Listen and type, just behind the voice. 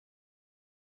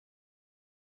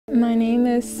My name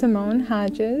is Simone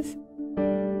Hodges.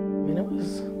 It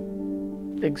was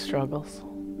big struggles.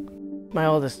 My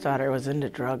oldest daughter was into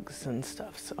drugs and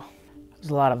stuff, so there's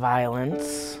a lot of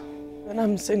violence. And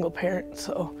I'm a single parent,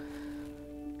 so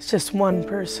it's just one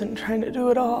person trying to do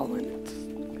it all,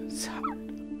 and it's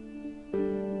hard.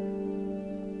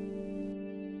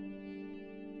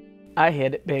 I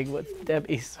hit it big with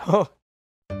Debbie, so.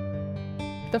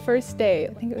 The first day,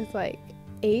 I think it was like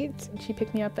 8, she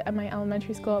picked me up at my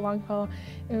elementary school at Longfellow.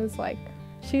 It was like,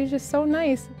 she was just so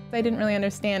nice. I didn't really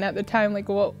understand at the time like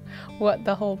what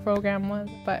the whole program was,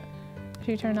 but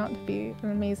she turned out to be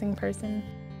an amazing person.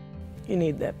 You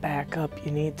need that backup,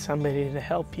 you need somebody to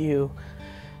help you.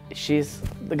 She's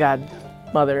the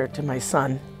godmother to my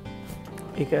son,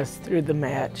 because through the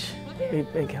match,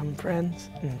 we've become friends.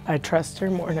 And I trust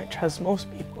her more than I trust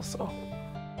most people, so.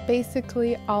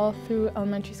 Basically all through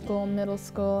elementary school, middle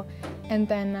school, and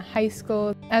then high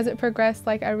school. As it progressed,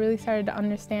 like I really started to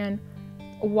understand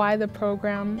why the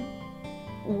program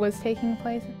was taking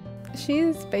place.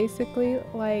 She's basically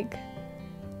like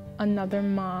another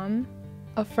mom,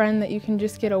 a friend that you can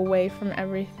just get away from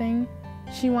everything.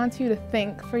 She wants you to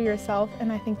think for yourself,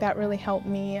 and I think that really helped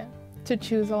me to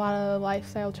choose a lot of the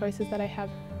lifestyle choices that I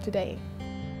have today.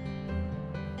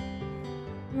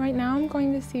 Right now I'm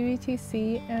going to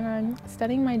CVTC and I'm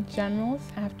studying my generals.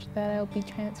 After that I'll be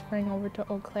transferring over to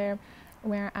Eau Claire,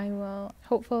 where I will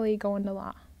hopefully go into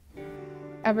law.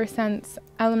 Ever since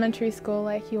elementary school,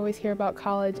 like you always hear about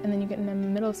college, and then you get into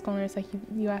middle school and it's like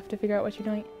you have to figure out what you're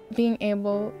doing. Being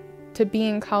able to be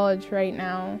in college right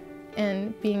now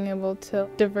and being able to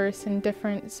diverse in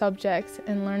different subjects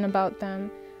and learn about them,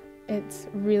 it's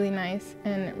really nice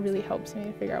and it really helps me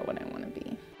to figure out what I want to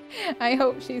be. I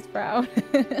hope she's proud.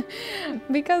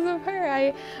 Because of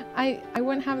her, I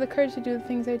wouldn't have the courage to do the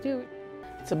things I do.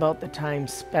 It's about the time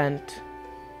spent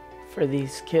for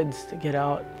these kids to get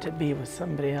out to be with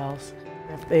somebody else.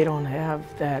 If they don't have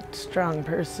that strong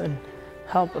person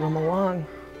helping them along,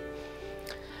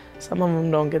 some of them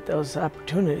don't get those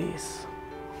opportunities.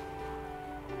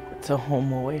 It's a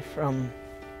home away from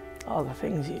all the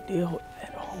things you deal with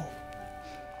at home.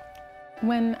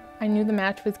 When I knew the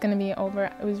match was going to be over,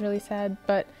 it was really sad,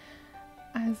 but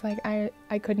I was like,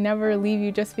 I could never leave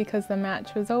you just because the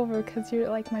match was over, because you're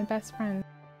like my best friend.